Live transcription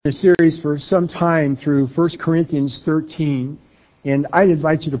a series for some time through 1 Corinthians 13, and I'd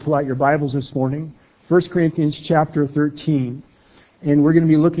invite you to pull out your Bibles this morning, 1 Corinthians chapter 13, and we're going to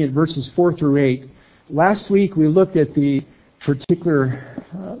be looking at verses 4 through 8. Last week we looked at the particular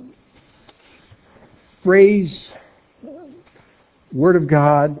phrase, Word of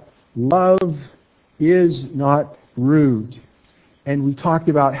God, love is not rude, and we talked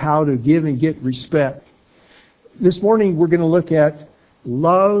about how to give and get respect. This morning we're going to look at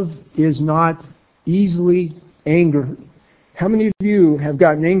love is not easily angered. How many of you have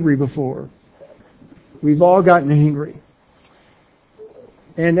gotten angry before? We've all gotten angry.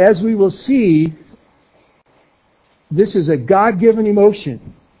 And as we will see, this is a God-given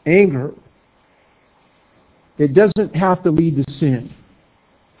emotion, anger. It doesn't have to lead to sin.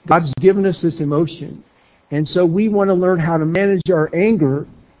 God's given us this emotion. And so we want to learn how to manage our anger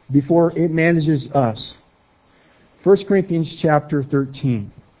before it manages us. 1 Corinthians chapter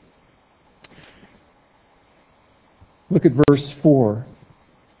 13. Look at verse 4.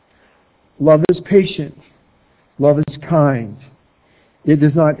 Love is patient. Love is kind. It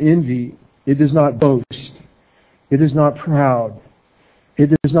does not envy. It does not boast. It is not proud. It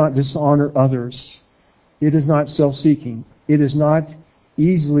does not dishonor others. It is not self-seeking. It is not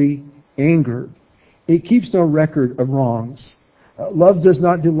easily angered. It keeps no record of wrongs. Love does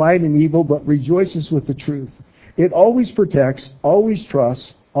not delight in evil, but rejoices with the truth. It always protects, always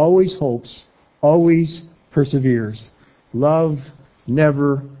trusts, always hopes, always perseveres. Love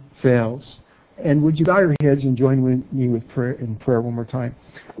never fails. And would you bow your heads and join with me with prayer one more time?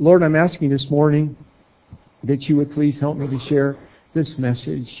 Lord, I'm asking this morning that you would please help me to share this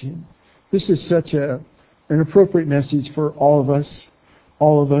message. This is such an appropriate message for all of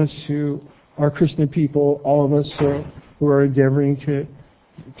us who are Christian people, all of us who are endeavoring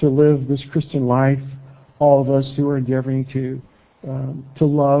to live this Christian life, all of us who are endeavoring to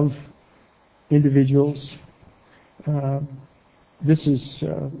love individuals. This is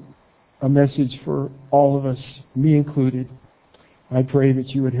a message for all of us, me included. I pray that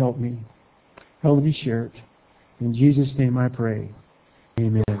you would help me. Help me share it. In Jesus' name I pray.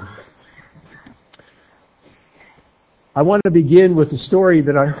 Amen. I want to begin with a story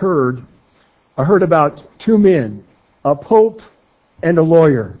that I heard. I heard about two men, a pope and a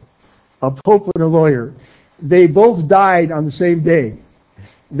lawyer. A pope and a lawyer. They both died on the same day.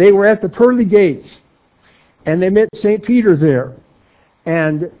 They were at the pearly gates, and they met St. Peter there.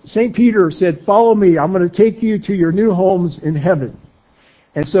 And St. Peter said, "Follow me. I'm going to take you to your new homes in heaven."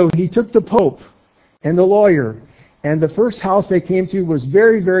 And so he took the pope and the lawyer, and the first house they came to was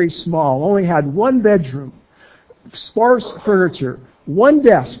very, very small. Only had one bedroom, sparse furniture, one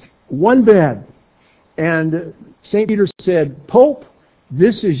desk, one bed. And St. Peter said, "Pope,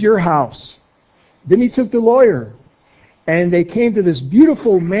 this is your house." Then he took the lawyer, and they came to this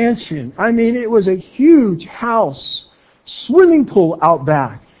beautiful mansion. I mean, it was a huge house, swimming pool out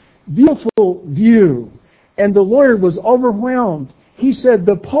back, beautiful view. And the lawyer was overwhelmed. He said,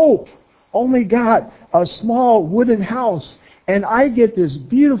 "The Pope only got a small wooden house, and I get this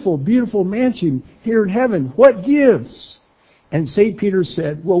beautiful, beautiful mansion here in heaven. What gives?" And St. Peter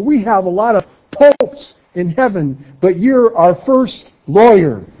said, "Well, we have a lot of popes in heaven, but you're our first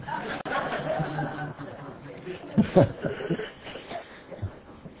lawyer."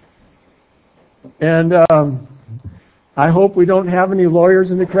 And I hope we don't have any lawyers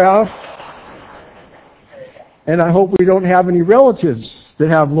in the crowd. And I hope we don't have any relatives that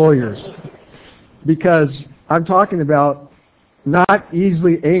have lawyers. Because I'm talking about not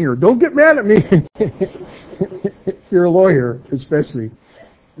easily angered. Don't get mad at me if you're a lawyer, especially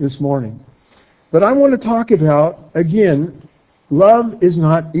this morning. But I want to talk about, again, love is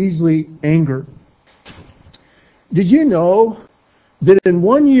not easily angered. Did you know that in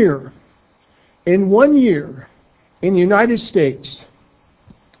 1 year, in the United States,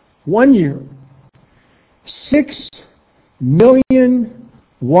 1 year, 6 million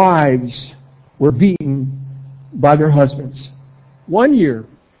wives were beaten by their husbands? 1 year,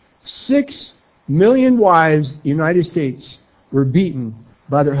 6 million wives in the United States were beaten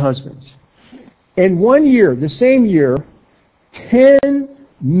by their husbands. In 1 year, the same year, 10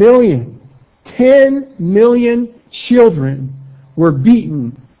 million children were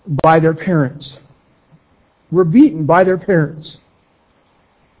beaten by their parents. Were beaten by their parents.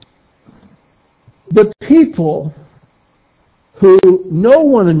 The people who know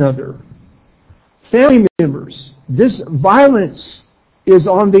one another, family members, this violence is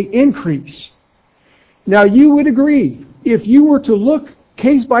on the increase. Now you would agree, if you were to look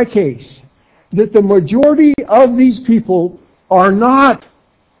case by case, that the majority of these people are not,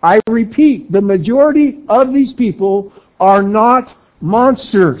 I repeat, the majority of these people are not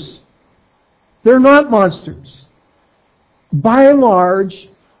monsters. They're not monsters. By and large,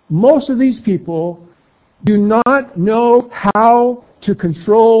 most of these people do not know how to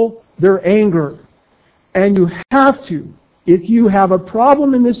control their anger. And you have to. If you have a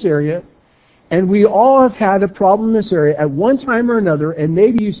problem in this area, and we all have had a problem in this area at one time or another, and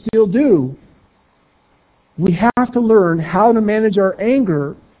maybe you still do, we have to learn how to manage our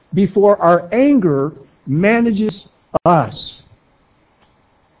anger before our anger manages us.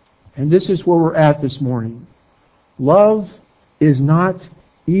 And this is where we're at this morning. Love is not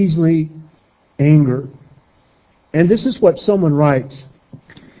easily angered. And this is what someone writes.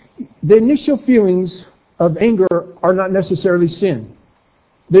 The initial feelings of anger are not necessarily sin.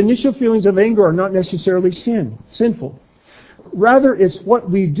 The initial feelings of anger are not necessarily sinful. Rather, it's what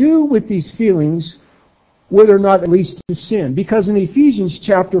we do with these feelings, whether or not it leads to sin. Because in Ephesians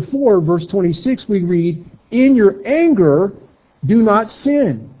chapter 4, verse 26, we read, "In your anger, do not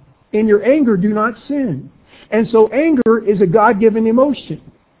sin." In your anger, do not sin. And so anger is a God-given emotion.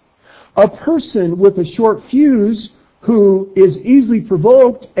 A person with a short fuse who is easily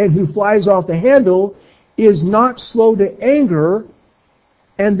provoked and who flies off the handle is not slow to anger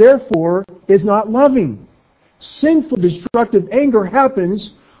and therefore is not loving. Sinful, destructive anger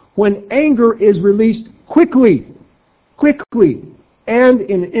happens when anger is released quickly, and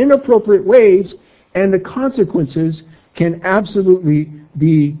in inappropriate ways, and the consequences can absolutely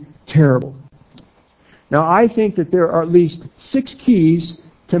be terrible. Now, I think that there are at least 6 keys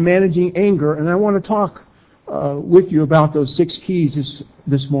to managing anger, and I want to talk with you about those 6 keys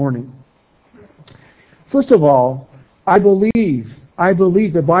this morning. First of all, I believe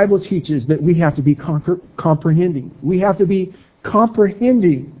the Bible teaches that we have to be comprehending. We have to be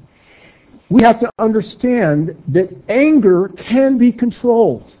comprehending. We have to understand that anger can be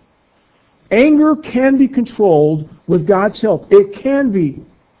controlled. Anger can be controlled with God's help. It can be.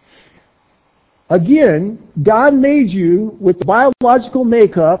 Again, God made you with the biological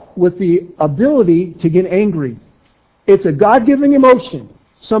makeup with the ability to get angry. It's a God-given emotion.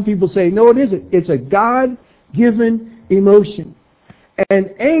 Some people say, no, it isn't. It's a God-given emotion.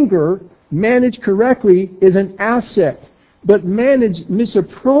 And anger, managed correctly, is an asset. But managed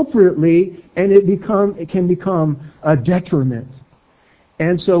misappropriately, and it can become a detriment.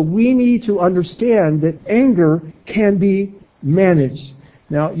 And so we need to understand that anger can be managed.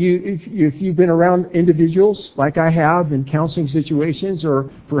 Now, if you've been around individuals like I have in counseling situations, or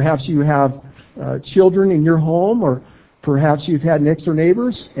perhaps you have children in your home, or perhaps you've had next door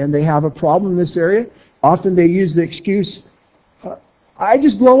neighbors and they have a problem in this area, often they use the excuse, I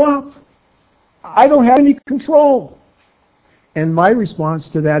just blow up. I don't have any control. And my response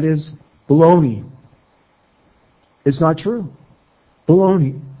to that is baloney. It's not true.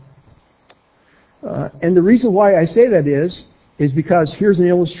 Baloney. And the reason why I say that is because here's an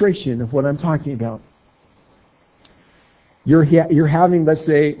illustration of what I'm talking about. You're having, let's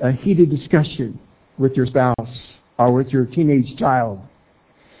say, a heated discussion with your spouse or with your teenage child.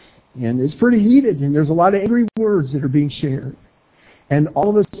 And it's pretty heated, and there's a lot of angry words that are being shared. And all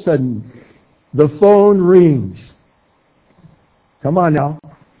of a sudden, the phone rings. Come on now.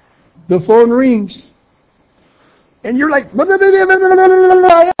 The phone rings. And you're like, you're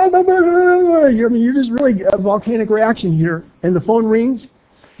just really a volcanic reaction here. And the phone rings,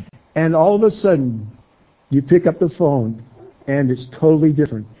 and all of a sudden, you pick up the phone, and it's totally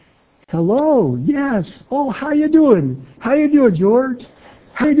different. Hello, yes. Oh, how you doing? How you doing, George?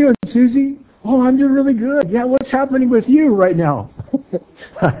 How you doing, Susie? Oh, I'm doing really good. Yeah, what's happening with you right now?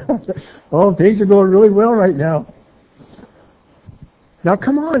 Oh, things are going really well right now. Now,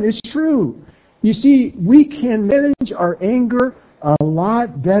 come on, it's true. You see, we can manage our anger a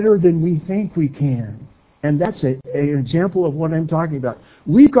lot better than we think we can. And that's an example of what I'm talking about.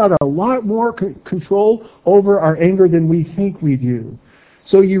 We've got a lot more control over our anger than we think we do.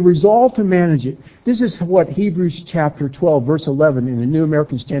 So you resolve to manage it. This is what Hebrews chapter 12, verse 11 in the New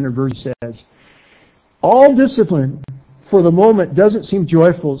American Standard Version says. All discipline for the moment doesn't seem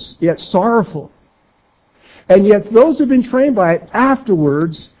joyful, yet sorrowful. And yet those who have been trained by it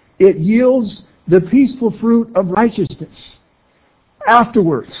afterwards, it yields the peaceful fruit of righteousness.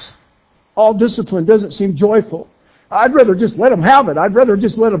 Afterwards. All discipline doesn't seem joyful. I'd rather just let them have it. I'd rather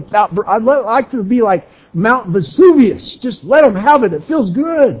just let them out. I'd like to be like Mount Vesuvius. Just let them have it. It feels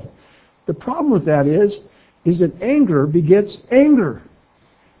good. The problem with that is that anger begets anger.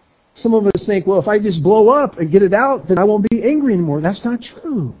 Some of us think, well, if I just blow up and get it out, then I won't be angry anymore. That's not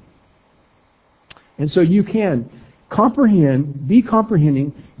true. And so you can be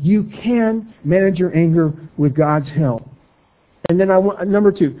comprehending. You can manage your anger with God's help. And then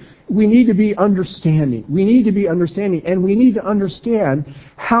number 2, we need to be understanding. We need to be understanding, and we need to understand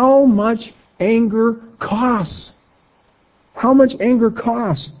how much anger costs. How much anger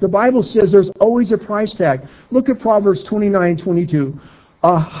costs. The Bible says there's always a price tag. Look at Proverbs 29:22.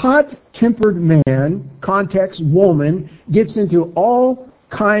 A hot-tempered man, context woman, gets into all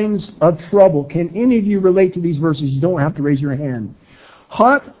kinds of trouble. Can any of you relate to these verses? You don't have to raise your hand.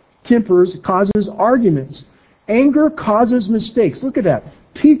 Hot tempers causes arguments. Anger causes mistakes. Look at that.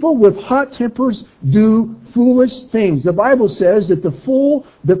 People with hot tempers do foolish things. The Bible says that the fool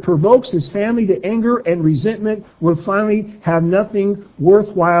that provokes his family to anger and resentment will finally have nothing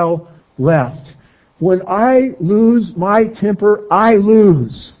worthwhile left. When I lose my temper, I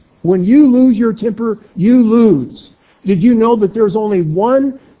lose. When you lose your temper, you lose. Did you know that there's only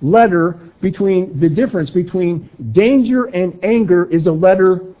one letter between the difference between danger and anger is a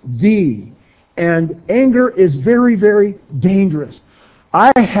letter D. And anger is very, very dangerous.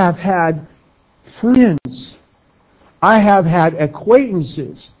 I have had friends. I have had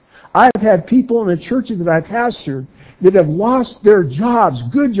acquaintances. I've had people in the churches that I pastored that have lost their jobs,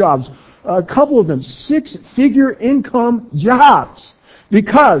 good jobs, a couple of them, 6-figure income jobs,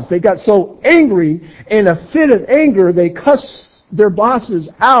 because they got so angry, in a fit of anger, they cussed their bosses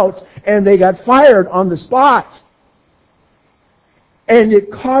out and they got fired on the spot. And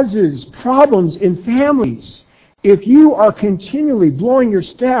it causes problems in families. If you are continually blowing your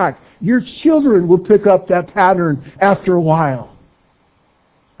stack, your children will pick up that pattern after a while.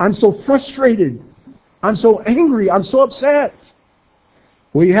 I'm so frustrated. I'm so angry. I'm so upset.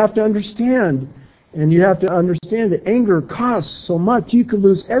 Well, you have to understand, and you have to understand that anger costs so much. You could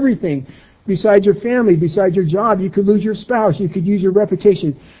lose everything besides your family, besides your job. You could lose your spouse. You could lose your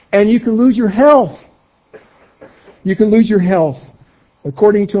reputation. And you can lose your health. You can lose your health.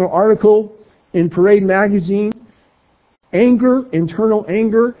 According to an article in Parade magazine, anger, internal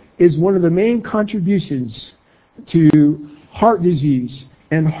anger, is one of the main contributions to heart disease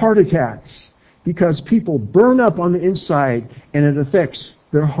and heart attacks, because people burn up on the inside and it affects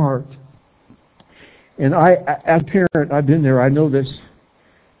their heart. And as a parent, I've been there, I know this.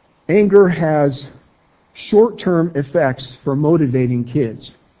 Anger has short-term effects for motivating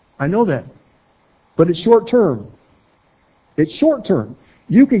kids. I know that. But it's short-term. It's short-term.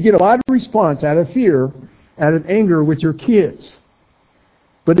 You can get a lot of response out of fear, out of anger with your kids.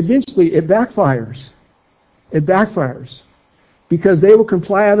 But eventually it backfires. It backfires. Because they will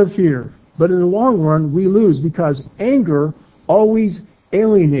comply out of fear. But in the long run, we lose, because anger always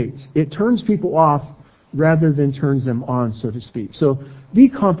alienates. It turns people off rather than turns them on, so to speak. So be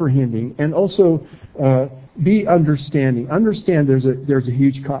comprehending, and also be understanding. Understand there's a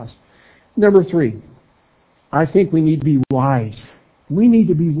huge cost. Number 3, I think we need to be wise. We need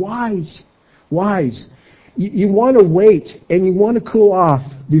to be wise. Wise. You want to wait and you want to cool off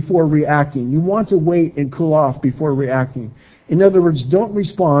before reacting. You want to wait and cool off before reacting. In other words, don't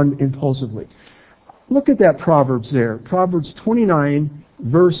respond impulsively. Look at that Proverbs there. Proverbs 29,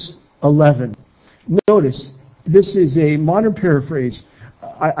 verse 11. Notice, this is a modern paraphrase.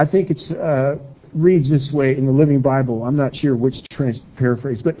 I think it reads this way in the Living Bible. I'm not sure which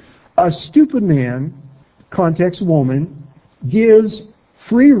paraphrase. But a stupid man, context woman, gives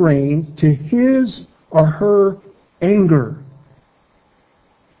free rein to his or her anger.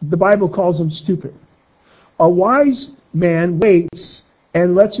 The Bible calls them stupid. A wise man waits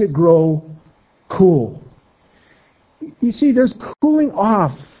and lets it grow cool. You see, there's cooling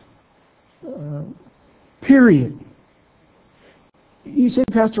off, period. You say,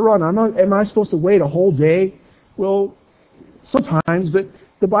 Pastor Ron, am I supposed to wait a whole day? Well, sometimes, but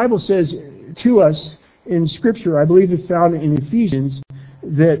the Bible says to us in Scripture, I believe it's found in Ephesians,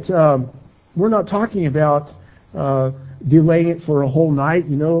 that we're not talking about delaying it for a whole night.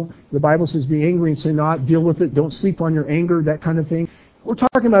 You know, the Bible says be angry and sin not, deal with it, don't sleep on your anger, that kind of thing. We're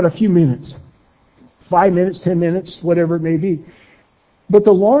talking about a few minutes, 5 minutes, 10 minutes, whatever it may be. But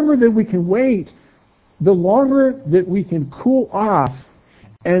the longer that we can wait, the longer that we can cool off,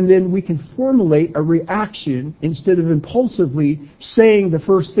 and then we can formulate a reaction instead of impulsively saying the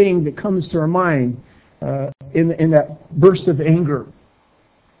first thing that comes to our mind in that burst of anger.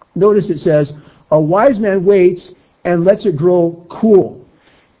 Notice it says, a wise man waits and lets it grow cool.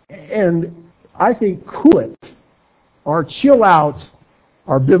 And I think cool it or chill out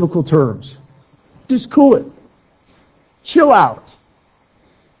are biblical terms. Just cool it. Chill out.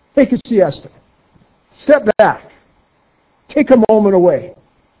 Take a siesta. Step back. Take a moment away.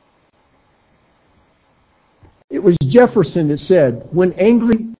 It was Jefferson that said, when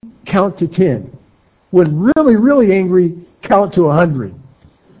angry, count to 10. When really, really angry, count to 100.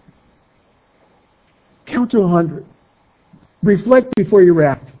 Count to 100. Reflect before you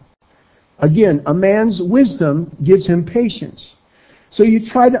react. Again, a man's wisdom gives him patience. So you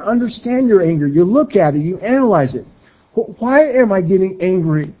try to understand your anger. You look at it. You analyze it. Why am I getting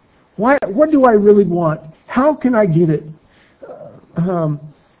angry? What do I really want? How can I get it?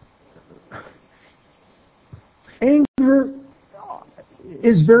 Anger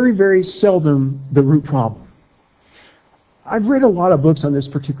is very, very seldom the root problem. I've read a lot of books on this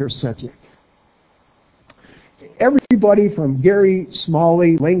particular subject. Everybody from Gary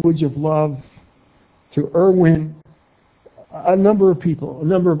Smalley, Language of Love, to Irwin, a number of people, a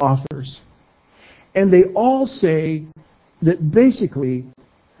number of authors. And they all say that basically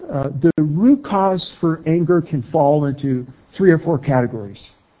the root cause for anger can fall into 3 or 4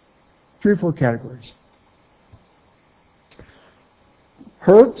 categories. 3 or 4 categories.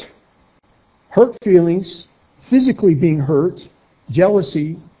 Hurt feelings, physically being hurt,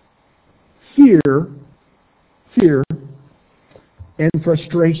 jealousy, fear, and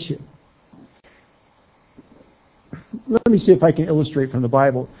frustration. Let me see if I can illustrate from the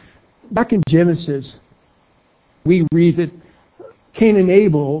Bible. Back in Genesis, we read that Cain and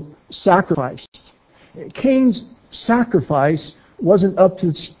Abel sacrificed. Cain's sacrifice wasn't up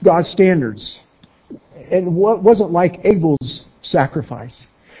to God's standards, and wasn't like Abel's sacrifice.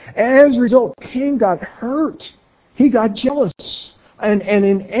 And as a result, Cain got hurt. He got jealous. And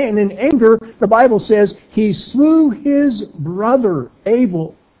in anger, the Bible says he slew his brother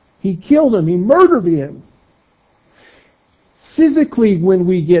Abel. He killed him. He murdered him. Physically, when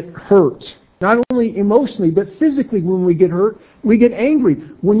we get hurt, not only emotionally, but physically when we get hurt, we get angry.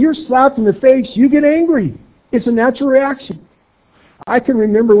 When you're slapped in the face, you get angry. It's a natural reaction. I can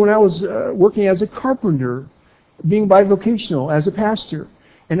remember when I was working as a carpenter, being bivocational as a pastor.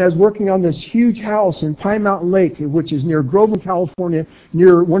 And I was working on this huge house in Pine Mountain Lake, which is near Groveland, California,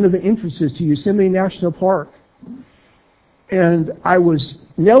 near one of the entrances to Yosemite National Park. And I was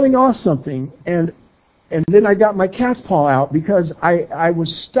nailing off something, and then I got my cat's paw out because I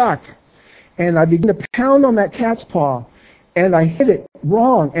was stuck. And I began to pound on that cat's paw, and I hit it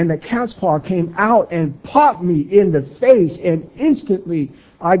wrong, and the cat's paw came out and popped me in the face, and instantly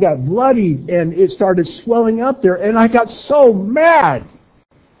I got bloodied, and it started swelling up there, and I got so mad.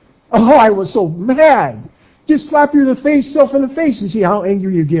 Oh, I was so mad. Just slap yourself in the face and see how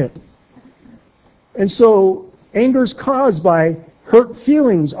angry you get. And so, anger is caused by hurt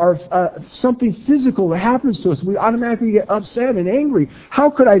feelings or something physical that happens to us. We automatically get upset and angry. How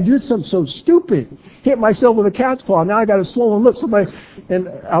could I do something so stupid? Hit myself with a cat's paw. Now I got a swollen lip.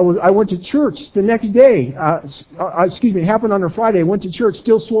 I went to church the next day. It happened on a Friday. I went to church,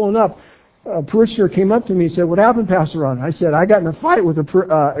 still swollen up. A parishioner came up to me and said, "What happened, Pastor Ron?" I said, "I got in a fight with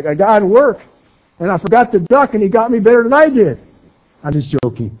a guy at work, and I forgot to duck, and he got me better than I did." I'm just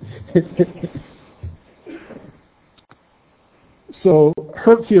joking. So,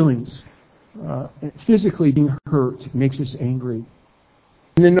 hurt feelings, physically being hurt, makes us angry.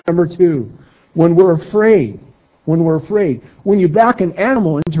 And then number 2, when we're afraid. When you back an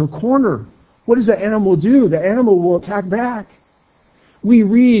animal into a corner, what does the animal do? The animal will attack back. We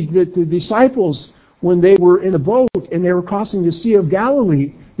read that the disciples, when they were in a boat and they were crossing the Sea of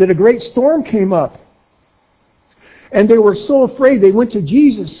Galilee, that a great storm came up. And they were so afraid, they went to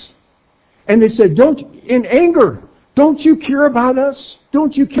Jesus. And they said, in anger, "Don't you care about us?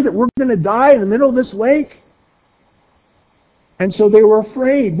 Don't you care that we're going to die in the middle of this lake?" And so they were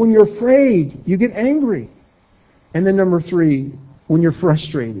afraid. When you're afraid, you get angry. And then number 3, when you're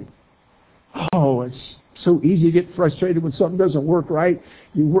frustrated. Oh, it's so easy to get frustrated when something doesn't work right.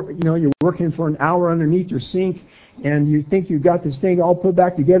 You're working for an hour underneath your sink, and you think you've got this thing all put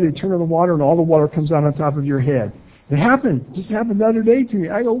back together. You turn on the water, and all the water comes out on top of your head. It happened. It just happened the other day to me.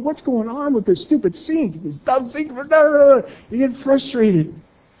 I go, "What's going on with this stupid sink? This dumb sink." You get frustrated.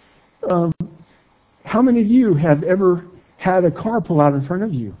 How many of you have ever had a car pull out in front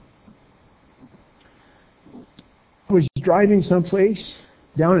of you? I was driving someplace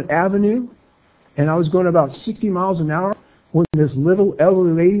down an avenue, and I was going about 60 miles an hour when this little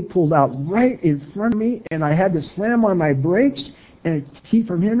elderly lady pulled out right in front of me, and I had to slam on my brakes and keep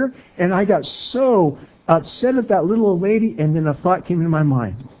from hitting her, and I got so upset at that little old lady, and then a thought came into my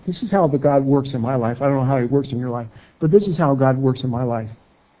mind. This is how the God works in my life. I don't know how He works in your life, but this is how God works in my life.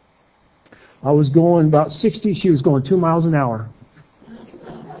 I was going about 60, she was going 2 miles an hour.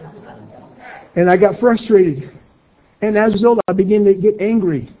 And I got frustrated. And as a result, I began to get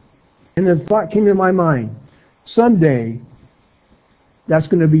angry. And the thought came into my mind, someday, that's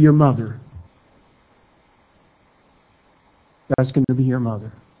going to be your mother. That's going to be your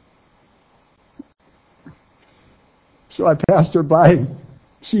mother. So I passed her by.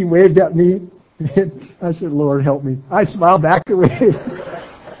 She waved at me. And I said, "Lord, help me." I smiled back away.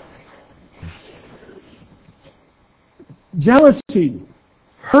 jealousy,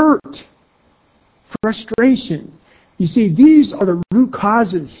 hurt, frustration. You see, these are the root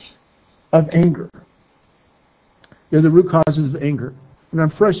causes of anger. They're the root causes of anger. When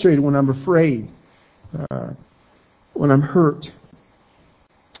I'm frustrated, when I'm afraid, when I'm hurt.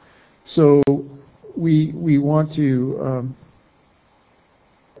 So we want to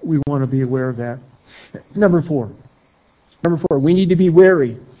be aware of that. Number four, we need to be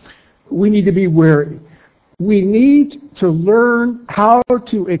wary. We need to be wary. We need to learn how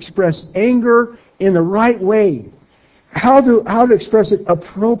to express anger in the right way. How to express it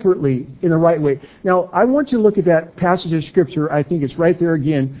appropriately in the right way. Now, I want you to look at that passage of Scripture. I think it's right there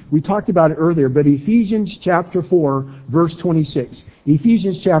again. We talked about it earlier, but Ephesians chapter 4, verse 26.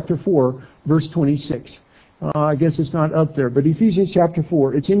 Ephesians chapter 4, verse 26. I guess it's not up there, but Ephesians chapter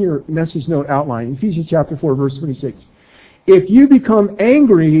 4, it's in your message note outline. Ephesians chapter 4, verse 26. If you become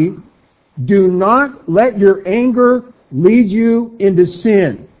angry, do not let your anger lead you into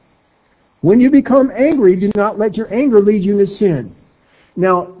sin. When you become angry, do not let your anger lead you into sin.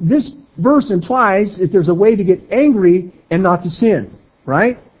 Now, this verse implies that there's a way to get angry and not to sin,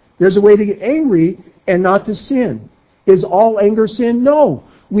 right? There's a way to get angry and not to sin. Is all anger sin? No.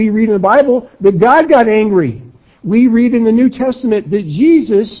 We read in the Bible that God got angry. We read in the New Testament that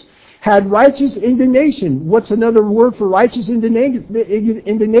Jesus had righteous indignation. What's another word for righteous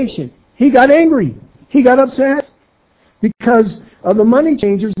indignation? He got angry. He got upset because of the money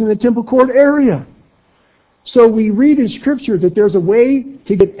changers in the temple court area. So we read in Scripture that there's a way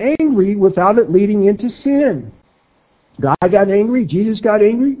to get angry without it leading into sin. God got angry. Jesus got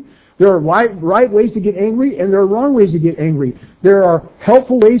angry. There are right ways to get angry, and there are wrong ways to get angry. There are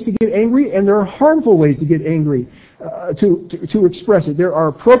helpful ways to get angry, and there are harmful ways to get angry, to express it. There are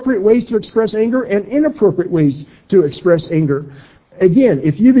appropriate ways to express anger and inappropriate ways to express anger. Again,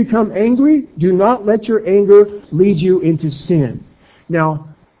 if you become angry, do not let your anger lead you into sin. Now,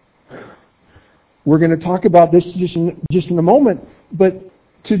 we're going to talk about this just in a moment, but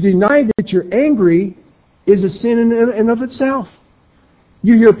to deny that you're angry is a sin in and of itself.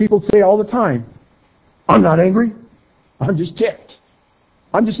 You hear people say all the time, I'm not angry, I'm just ticked,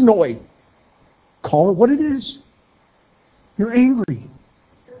 I'm just annoyed. Call it what it is. You're angry.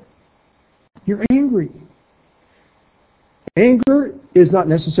 You're angry. Anger is not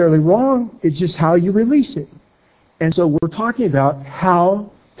necessarily wrong, it's just how you release it. And so we're talking about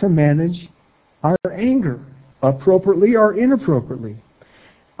how to manage our anger, appropriately or inappropriately.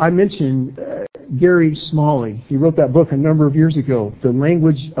 I mentioned Gary Smalley. He wrote that book a number of years ago, The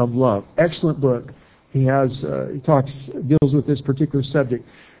Language of Love. Excellent book. He deals with this particular subject.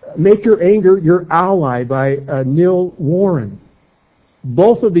 Make Your Anger Your Ally by Neil Warren.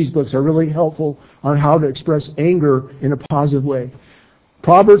 Both of these books are really helpful on how to express anger in a positive way.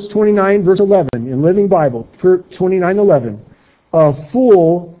 Proverbs 29, verse 11, in Living Bible, 29:11. A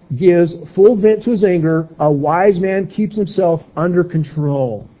fool gives full vent to his anger. A wise man keeps himself under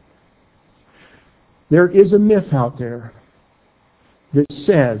control. There is a myth out there that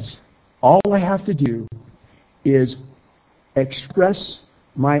says all I have to do is express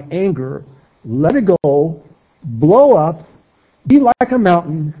my anger, let it go, blow up, be like a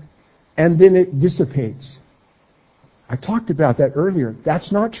mountain, and then it dissipates. I talked about that earlier.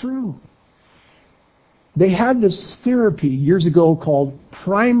 That's not true. They had this therapy years ago called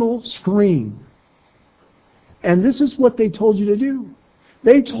primal scream. And this is what they told you to do.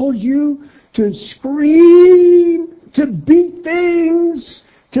 They told you to scream, to beat things,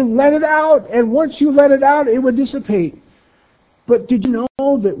 to let it out. And once you let it out, it would dissipate. But did you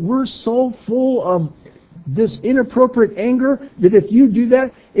know that we're so full of this inappropriate anger that if you do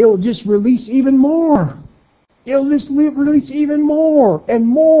that, it will just release even more. It'll just release even more and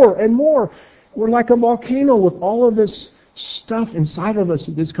more and more. We're like a volcano with all of this stuff inside of us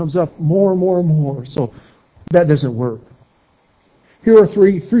that just comes up more and more and more. So that doesn't work. Here are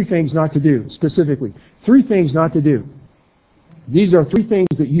three things not to do, specifically. 3 things not to do. These are 3 things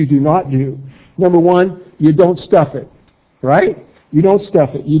that you do not do. Number 1, you don't stuff it. Right? You don't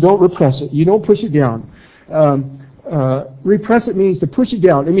stuff it. You don't repress it. You don't push it down. Repress it means to push it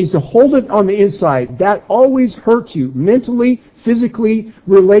down. It means to hold it on the inside. That always hurts you mentally, physically,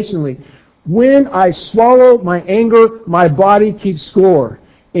 relationally. When I swallow my anger, my body keeps score.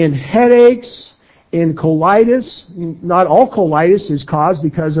 In headaches, in colitis, not all colitis is caused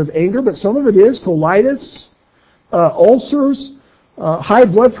because of anger, but some of it is. Colitis, ulcers, high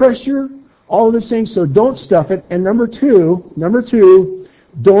blood pressure, all of these things. So don't stuff it. And number two,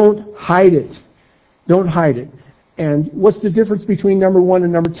 don't hide it. Don't hide it. And what's the difference between number 1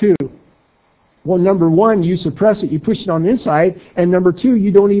 and number 2? Well, number one, you suppress it, you push it on the inside, and number two,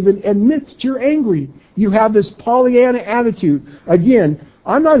 you don't even admit that you're angry. You have this Pollyanna attitude. Again,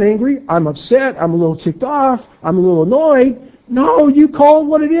 I'm not angry, I'm upset, I'm a little ticked off, I'm a little annoyed. No, you call it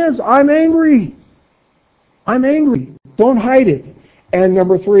what it is. I'm angry. I'm angry. Don't hide it. And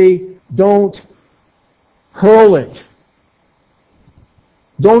number three, don't hurl it.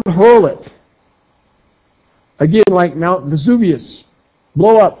 Don't hurl it. Again, like Mount Vesuvius.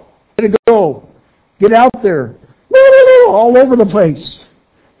 Blow up. Let it go. Get out there. All over the place.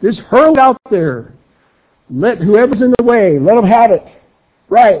 Just hurl it out there. Let whoever's in the way, let them have it.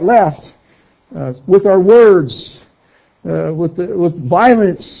 Right, left. With our words. With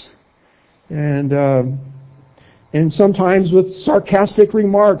violence. And sometimes with sarcastic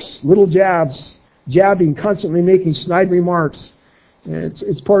remarks. Little jabs. Jabbing, constantly making snide remarks.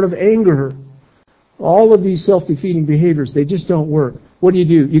 It's part of anger. All of these self-defeating behaviors, they just don't work. What do?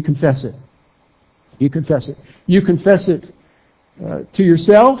 You confess it. You confess it. You confess it to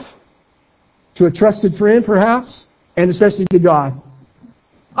yourself, to a trusted friend perhaps, and especially to God.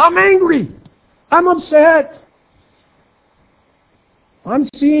 I'm angry. I'm upset. I'm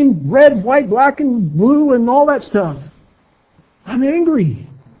seeing red, white, black, and blue and all that stuff. I'm angry.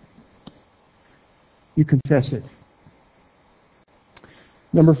 You confess it.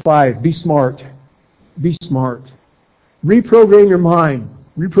 Number 5, be smart. Be smart. Reprogram your mind.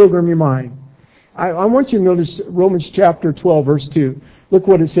 Reprogram your mind. I want you to notice Romans chapter 12, verse 2. Look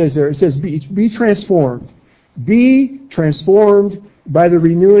what it says there. It says, be transformed. Be transformed by the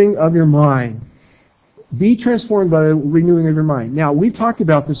renewing of your mind. Be transformed by the renewing of your mind. Now, we've talked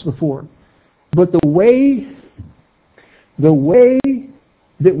about this before. But the way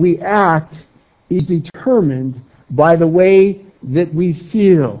that we act is determined by the way that we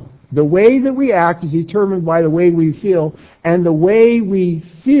feel. The way that we act is determined by the way we feel, and the way we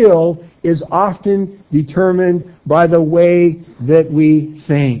feel is often determined by the way that we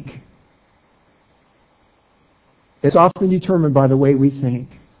think. It's often determined by the way we think.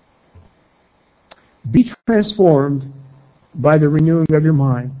 Be transformed by the renewing of your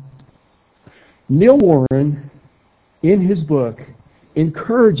mind. Neil Warren, in his book,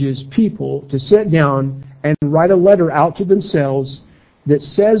 encourages people to sit down and write a letter out to themselves that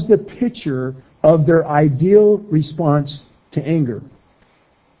says the picture of their ideal response to anger.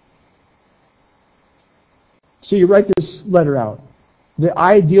 So you write this letter out. The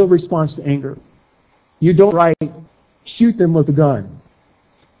ideal response to anger. You don't write, shoot them with a gun.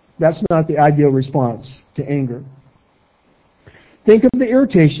 That's not the ideal response to anger. Think of the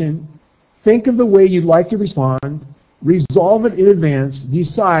irritation. Think of the way you'd like to respond. Resolve it in advance.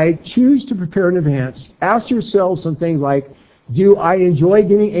 Decide. Choose to prepare in advance. Ask yourself some things like, do I enjoy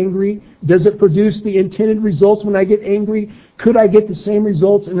getting angry? Does it produce the intended results when I get angry? Could I get the same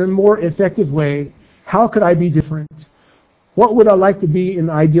results in a more effective way? How could I be different? What would I like to be in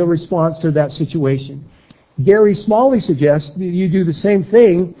the ideal response to that situation? Gary Smalley suggests that you do the same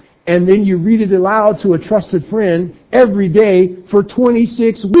thing and then you read it aloud to a trusted friend every day for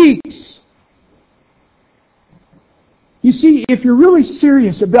 26 weeks. You see, if you're really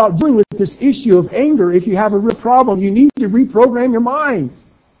serious about dealing with this issue of anger, if you have a real problem, you need to reprogram your mind.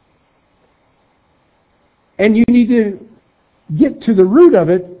 And you need to get to the root of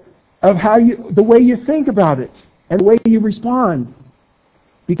it, of the way you think about it, and the way you respond.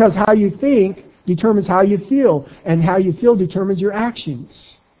 Because how you think determines how you feel, and how you feel determines your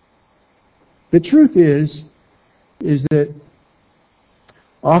actions. The truth is that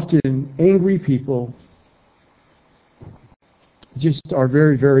often angry people just are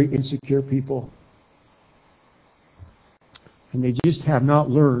very, very insecure people. And they just have not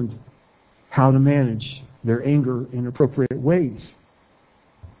learned how to manage their anger in appropriate ways.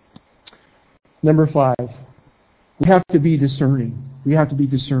 Number 5, we have to be discerning. We have to be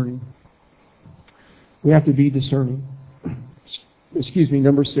discerning. We have to be discerning. Excuse me,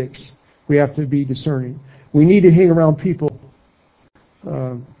 number 6, we have to be discerning. We need to hang around people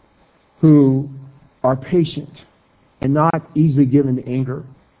who are patient and not easily given to anger.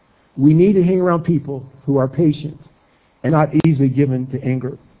 We need to hang around people who are patient and not easily given to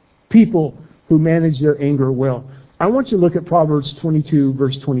anger. People who manage their anger well. I want you to look at Proverbs 22,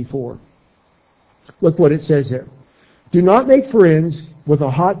 verse 24. Look what it says there. Do not make friends with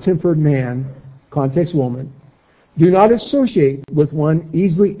a hot-tempered man, context woman. Do not associate with one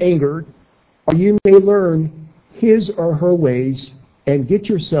easily angered, or you may learn his or her ways and get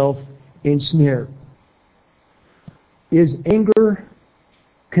yourself ensnared. Is anger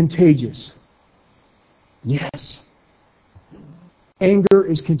contagious? Yes. Anger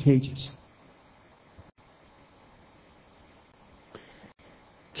is contagious.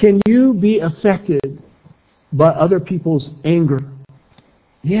 Can you be affected by other people's anger?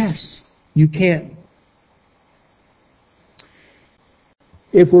 Yes, you can.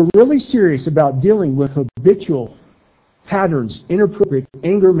 If we're really serious about dealing with habitual patterns, inappropriate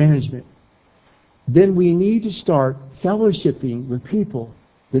anger management, then we need to start fellowshipping with people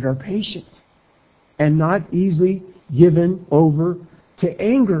that are patient and not easily given over to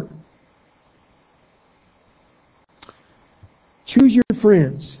anger. Choose your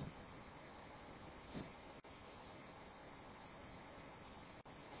friends.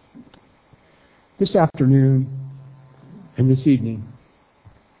 This afternoon and this evening,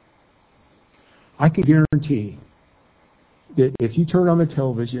 I can guarantee that if you turn on the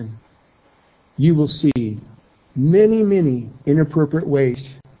television, you will see many, many inappropriate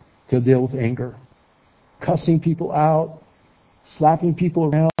ways to deal with anger. Cussing people out, slapping people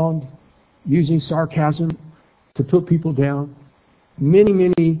around, using sarcasm to put people down. Many,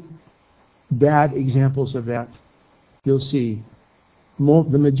 many bad examples of that you'll see.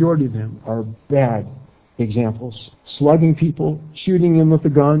 The majority of them are bad examples. Slugging people, shooting them with a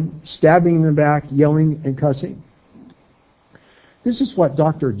gun, stabbing them in the back, yelling and cussing. This is what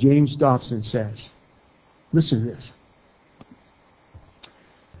Dr. James Dobson says. Listen to this.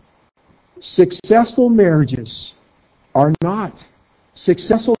 Successful marriages are not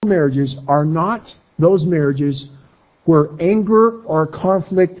those marriages where anger or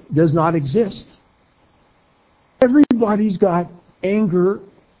conflict does not exist. Everybody's got anger.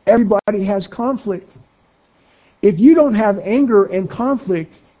 Everybody has conflict. If you don't have anger and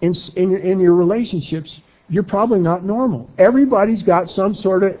conflict in your relationships, you're probably not normal. Everybody's got some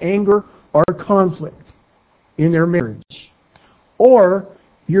sort of anger or conflict in their marriage. Or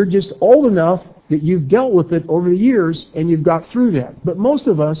you're just old enough that you've dealt with it over the years and you've got through that. But most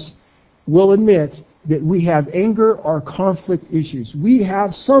of us will admit that we have anger or conflict issues. We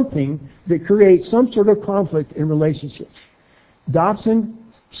have something that creates some sort of conflict in relationships. Dobson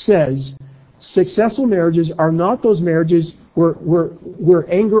says successful marriages are not those marriages where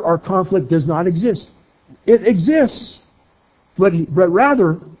anger or conflict does not exist. It exists. But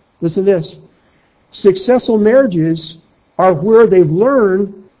rather, listen to this, successful marriages are where they've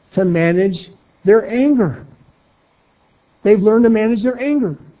learned to manage their anger. They've learned to manage their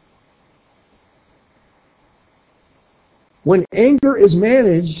anger. When anger is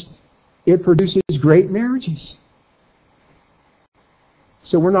managed, it produces great marriages.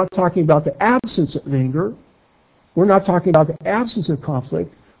 So we're not talking about the absence of anger. We're not talking about the absence of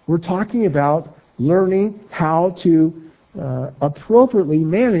conflict. We're talking about learning how to appropriately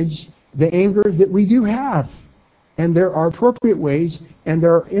manage the anger that we do have. And there are appropriate ways and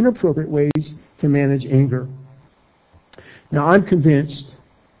there are inappropriate ways to manage anger. Now I'm convinced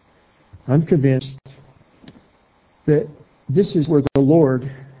that this is where the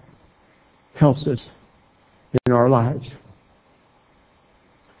Lord helps us in our lives.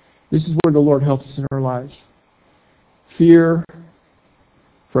 This is where the Lord helps us in our lives. Fear,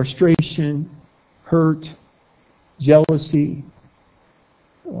 frustration, hurt, jealousy,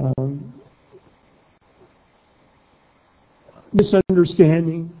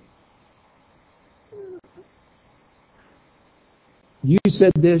 misunderstanding. You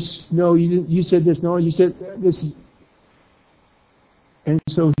said this. No, you didn't. You said this. No, you said this. And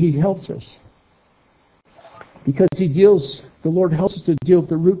so He helps us. Because the Lord helps us to deal with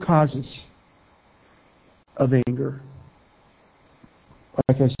the root causes of anger.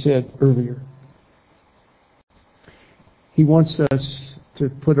 Like I said earlier. He wants us to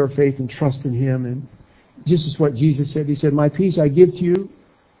put our faith and trust in Him. And just as what Jesus said, He said, "My peace I give to you,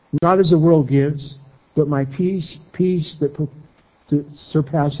 not as the world gives, but my peace that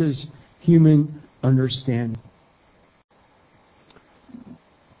surpasses human understanding."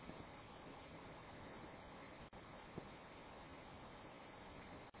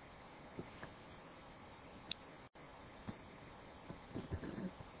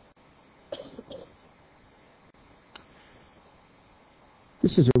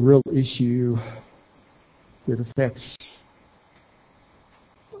 This is a real issue that affects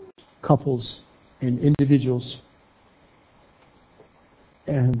couples and individuals.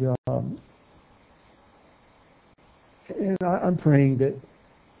 And I'm praying that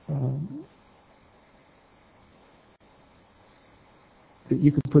that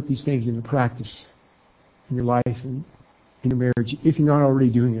you can put these things into practice in your life and in your marriage. If you're not already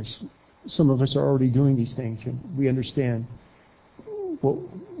doing this, some of us are already doing these things, and we understand what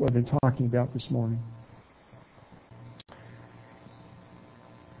I've been talking about this morning.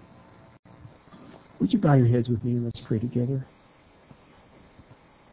 Would you bow your heads with me and let's pray together?